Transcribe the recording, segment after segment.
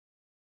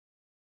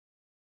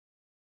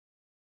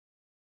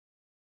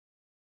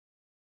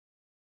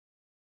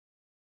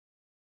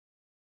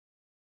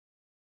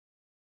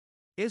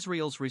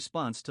Israel's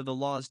response to the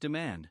law's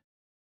demand.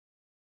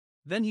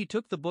 Then he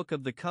took the book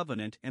of the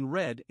covenant and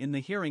read in the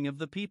hearing of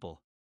the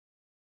people.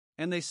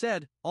 And they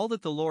said, "All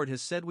that the Lord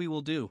has said we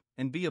will do,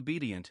 and be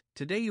obedient.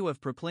 Today you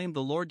have proclaimed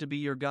the Lord to be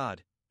your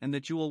God, and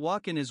that you will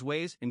walk in his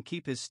ways and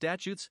keep his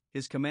statutes,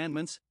 his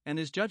commandments, and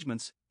his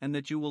judgments, and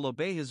that you will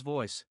obey his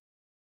voice."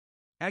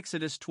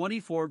 Exodus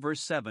 24 verse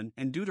 7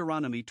 and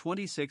Deuteronomy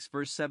 26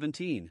 verse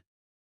 17.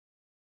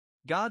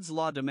 God's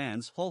law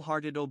demands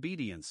wholehearted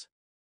obedience.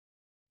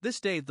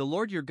 This day the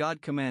Lord your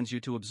God commands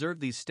you to observe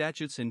these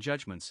statutes and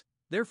judgments,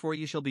 therefore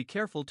you shall be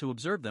careful to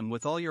observe them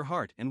with all your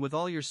heart and with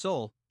all your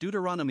soul.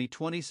 Deuteronomy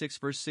 26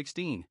 verse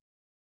 16.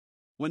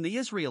 When the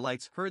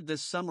Israelites heard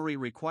this summary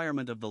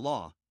requirement of the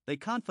law, they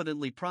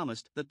confidently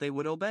promised that they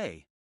would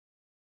obey.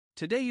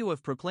 Today you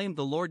have proclaimed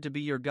the Lord to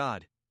be your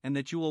God, and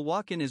that you will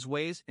walk in his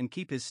ways and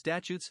keep his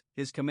statutes,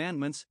 his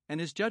commandments, and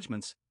his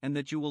judgments, and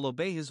that you will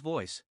obey his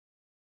voice.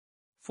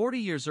 40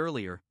 years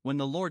earlier, when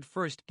the Lord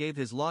first gave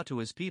his law to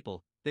his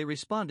people, they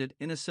responded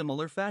in a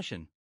similar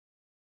fashion.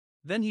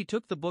 Then he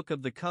took the book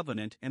of the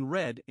covenant and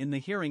read in the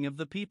hearing of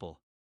the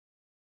people.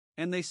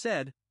 And they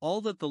said,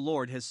 "All that the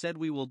Lord has said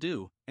we will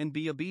do, and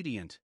be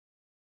obedient."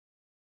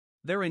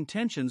 Their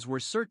intentions were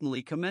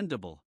certainly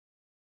commendable.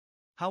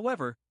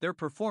 However, their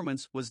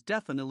performance was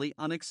definitely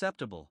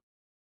unacceptable.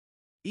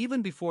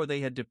 Even before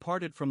they had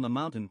departed from the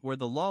mountain where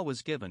the law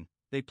was given,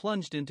 they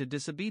plunged into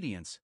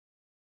disobedience.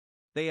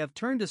 They have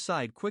turned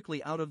aside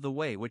quickly out of the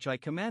way which I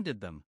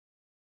commanded them.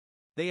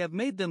 They have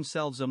made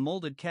themselves a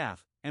molded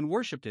calf, and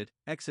worshipped it.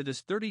 Exodus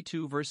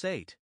 32 verse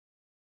 8.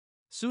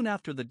 Soon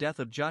after the death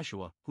of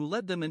Joshua, who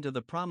led them into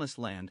the promised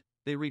land,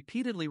 they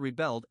repeatedly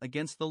rebelled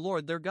against the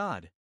Lord their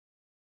God.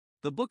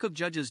 The book of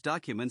Judges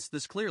documents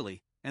this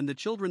clearly. "And the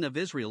children of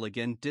Israel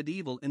again did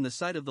evil in the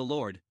sight of the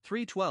Lord."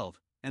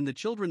 3:12. "And the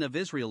children of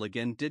Israel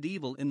again did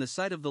evil in the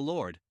sight of the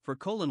Lord."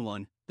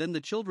 4:1. "Then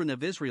the children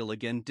of Israel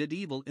again did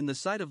evil in the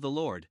sight of the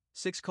Lord."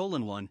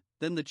 6:1.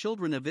 "Then the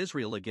children of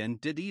Israel again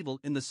did evil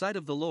in the sight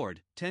of the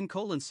Lord."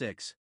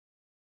 10:6.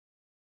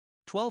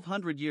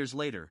 1200 years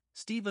later,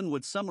 Stephen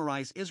would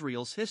summarize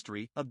Israel's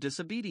history of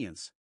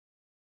disobedience.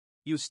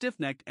 "You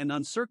stiff-necked and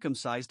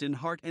uncircumcised in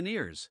heart and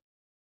ears.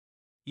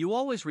 You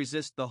always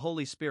resist the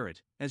Holy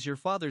Spirit, as your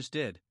fathers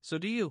did, so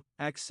do you."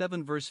 Acts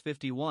 7 verse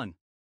 51.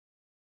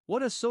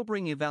 What a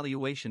sobering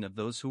evaluation of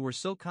those who were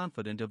so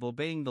confident of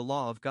obeying the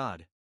law of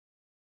God.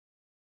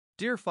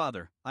 Dear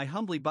Father, I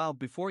humbly bow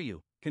before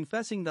you,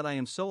 confessing that I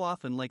am so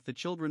often like the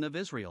children of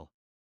Israel.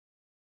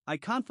 I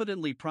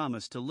confidently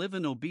promise to live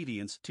in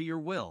obedience to your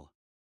will.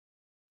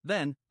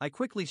 Then, I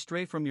quickly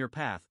stray from your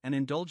path and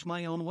indulge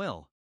my own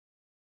will.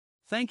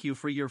 Thank you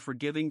for your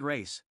forgiving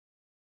grace.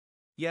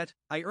 Yet,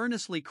 I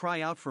earnestly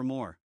cry out for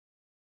more.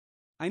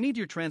 I need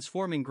your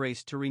transforming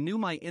grace to renew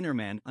my inner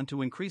man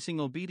unto increasing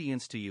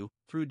obedience to you,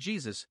 through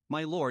Jesus,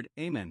 my Lord.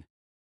 Amen.